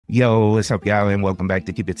Yo, what's up, y'all, and welcome back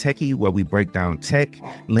to KeepItTechie, where we break down tech,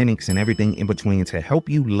 Linux, and everything in between to help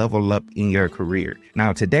you level up in your career.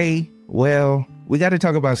 Now, today, well, we got to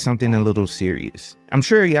talk about something a little serious. I'm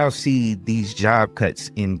sure y'all see these job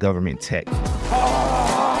cuts in government tech.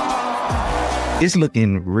 It's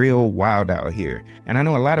looking real wild out here, and I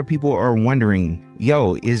know a lot of people are wondering,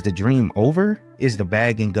 yo, is the dream over? Is the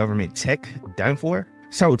bag in government tech done for?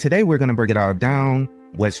 So today we're going to break it all down,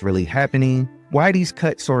 what's really happening, why these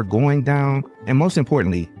cuts are going down, and most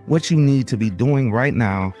importantly, what you need to be doing right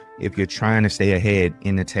now if you're trying to stay ahead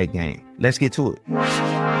in the tech game. Let's get to it.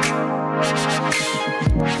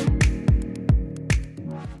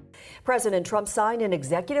 President Trump signed an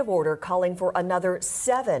executive order calling for another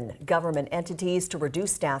 7 government entities to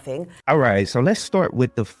reduce staffing. All right, so let's start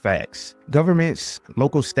with the facts. Governments,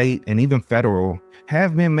 local, state, and even federal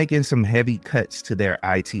have been making some heavy cuts to their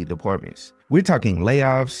IT departments. We're talking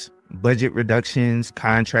layoffs, budget reductions,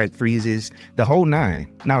 contract freezes, the whole nine.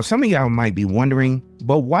 Now, some of y'all might be wondering,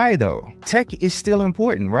 but why though? Tech is still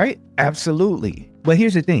important, right? Absolutely. But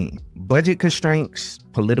here's the thing, budget constraints,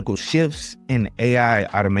 political shifts, and AI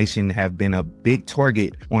automation have been a big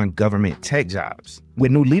target on government tech jobs.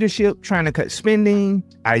 With new leadership trying to cut spending,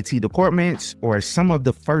 IT departments are some of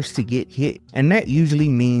the first to get hit. And that usually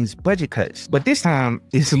means budget cuts. But this time,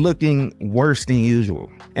 it's looking worse than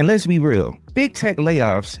usual. And let's be real, big tech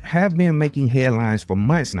layoffs have been making headlines for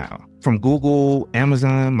months now. From Google,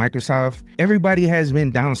 Amazon, Microsoft, everybody has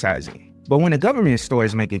been downsizing. But when the government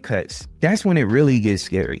starts making cuts, that's when it really gets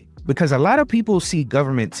scary. Because a lot of people see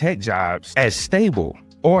government tech jobs as stable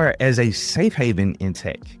or as a safe haven in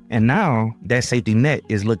tech. And now that safety net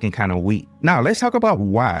is looking kind of weak. Now let's talk about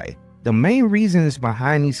why. The main reasons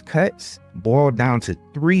behind these cuts boil down to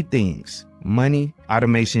 3 things: money,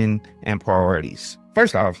 automation, and priorities.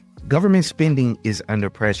 First off, government spending is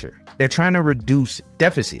under pressure. They're trying to reduce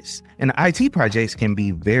deficits, and IT projects can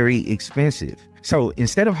be very expensive. So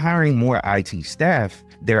instead of hiring more IT staff,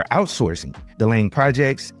 they're outsourcing, delaying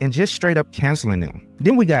projects, and just straight up canceling them.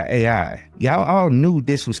 Then we got AI. Y'all all knew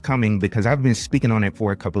this was coming because I've been speaking on it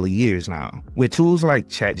for a couple of years now. With tools like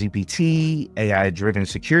ChatGPT, AI-driven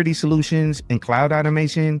security solutions, and cloud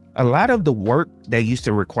automation, a lot of the work that used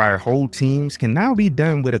to require whole teams can now be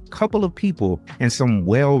done with a couple of people and some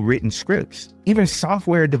well-written scripts. Even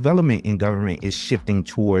software development in government is shifting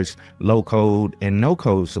towards low-code and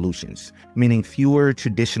no-code solutions, meaning fewer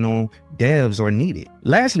traditional devs are needed.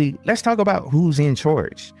 Lastly, let's talk about who's in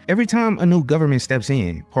charge. Every time a new government steps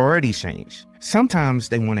in, priorities change. Sometimes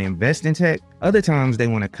they want to invest in tech, other times they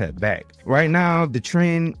want to cut back. Right now, the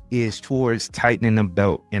trend is towards tightening the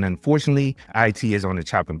belt, and unfortunately, IT is on the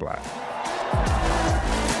chopping block.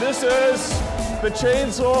 This is the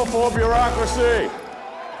chainsaw for bureaucracy.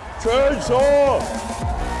 Chainsaw!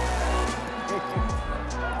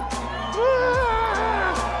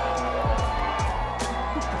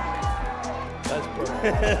 That's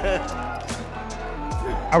perfect.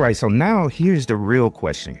 All right, so now here's the real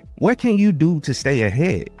question. What can you do to stay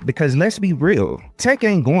ahead? Because let's be real, tech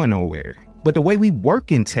ain't going nowhere, but the way we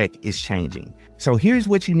work in tech is changing. So here's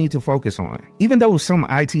what you need to focus on. Even though some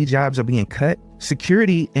IT jobs are being cut,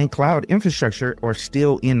 security and cloud infrastructure are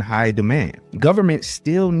still in high demand. Governments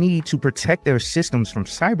still need to protect their systems from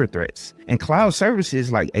cyber threats, and cloud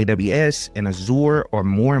services like AWS and Azure are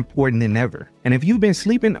more important than ever. And if you've been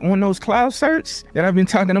sleeping on those cloud certs that I've been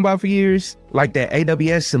talking about for years, like the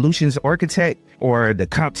AWS Solutions Architect or the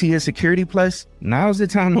CompTIA Security Plus, now's the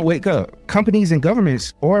time to wake up. Companies and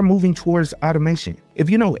governments are moving towards automation. If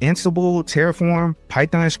you know Ansible, Terraform,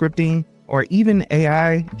 Python scripting, or even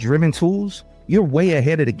AI-driven tools, you're way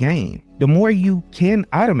ahead of the game. The more you can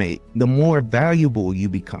automate, the more valuable you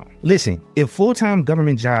become. Listen, if full-time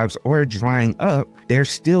government jobs are drying up, there's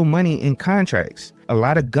still money in contracts. A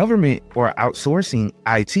lot of government are outsourcing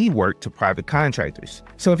IT work to private contractors.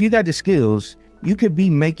 So if you got the skills, you could be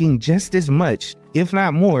making just as much, if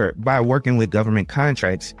not more, by working with government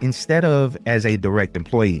contracts instead of as a direct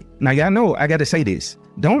employee. Now, y'all know I gotta say this,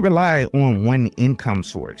 don't rely on one income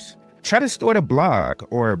source. Try to start a blog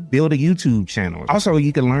or build a YouTube channel. Also,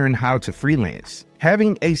 you can learn how to freelance.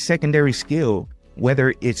 Having a secondary skill,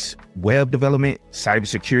 whether it's web development,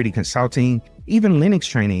 cybersecurity consulting, even Linux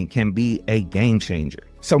training, can be a game changer.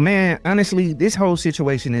 So man, honestly, this whole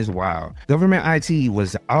situation is wild. Government IT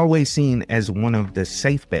was always seen as one of the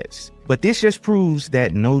safe bets, but this just proves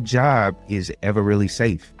that no job is ever really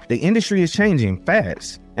safe. The industry is changing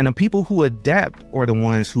fast, and the people who adapt are the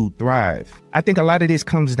ones who thrive. I think a lot of this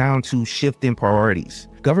comes down to shifting priorities.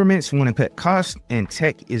 Governments want to cut costs, and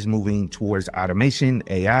tech is moving towards automation,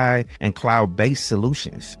 AI, and cloud-based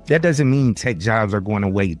solutions. That doesn't mean tech jobs are going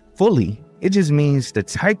away fully, It just means the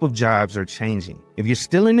type of jobs are changing. If you're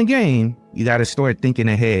still in the game, you got to start thinking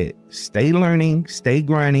ahead. Stay learning, stay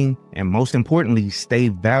grinding, and most importantly, stay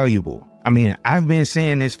valuable. I mean, I've been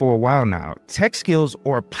saying this for a while now. Tech skills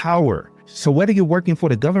are power. So whether you're working for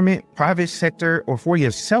the government, private sector, or for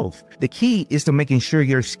yourself, the key is to making sure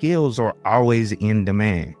your skills are always in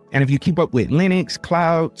demand. And if you keep up with Linux,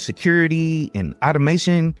 cloud, security, and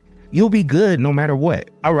automation, you'll be good no matter what.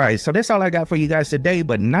 All right, so that's all I got for you guys today.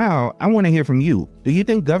 But now I want to hear from you. Do you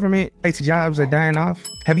think government-based jobs are dying off?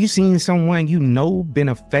 Have you seen someone you know been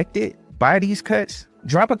affected by these cuts?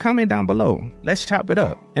 Drop a comment down below. Let's chop it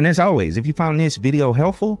up. And as always, if you found this video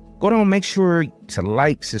helpful, go down and make sure to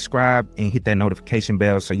like, subscribe, and hit that notification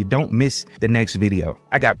bell so you don't miss the next video.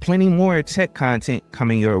 I got plenty more tech content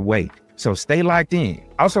coming your way, so stay locked in.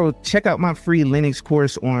 Also, check out my free Linux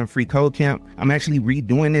course on Free Code Camp. I'm actually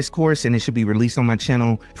redoing this course and it should be released on my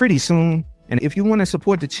channel pretty soon. And if you want to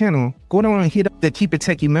support the channel, go down and hit up the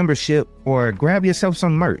KeepItTechie membership or grab yourself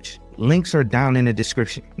some merch. Links are down in the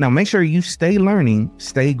description. Now make sure you stay learning,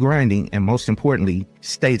 stay grinding, and most importantly,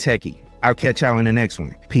 stay techie. I'll catch y'all in the next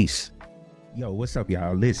one. Peace. Yo, what's up,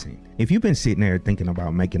 y'all? Listen, if you've been sitting there thinking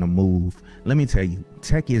about making a move, let me tell you,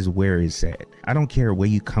 tech is where it's at. I don't care where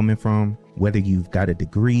you're coming from, whether you've got a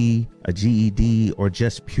degree, a GED, or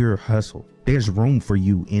just pure hustle. There's room for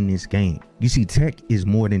you in this game. You see, tech is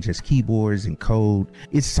more than just keyboards and code.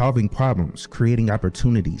 It's solving problems, creating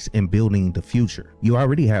opportunities, and building the future. You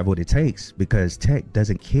already have what it takes because tech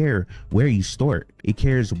doesn't care where you start. It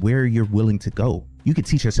cares where you're willing to go. You can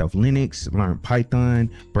teach yourself Linux, learn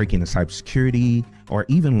Python, break into cybersecurity, or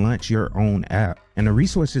even launch your own app. And the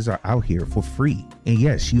resources are out here for free. And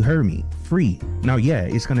yes, you heard me, free. Now, yeah,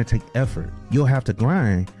 it's gonna take effort. You'll have to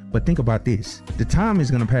grind, but think about this. The time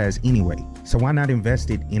is gonna pass anyway. So why not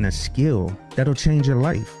invest it in a skill that'll change your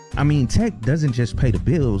life? I mean, tech doesn't just pay the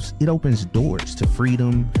bills, it opens doors to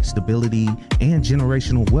freedom, stability, and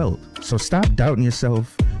generational wealth. So stop doubting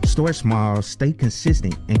yourself, start small, stay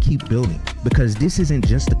consistent, and keep building. Because this isn't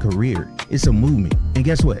just a career, it's a movement. And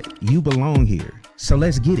guess what? You belong here. So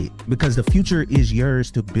let's get it, because the future is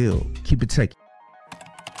yours to build. Keep it techie.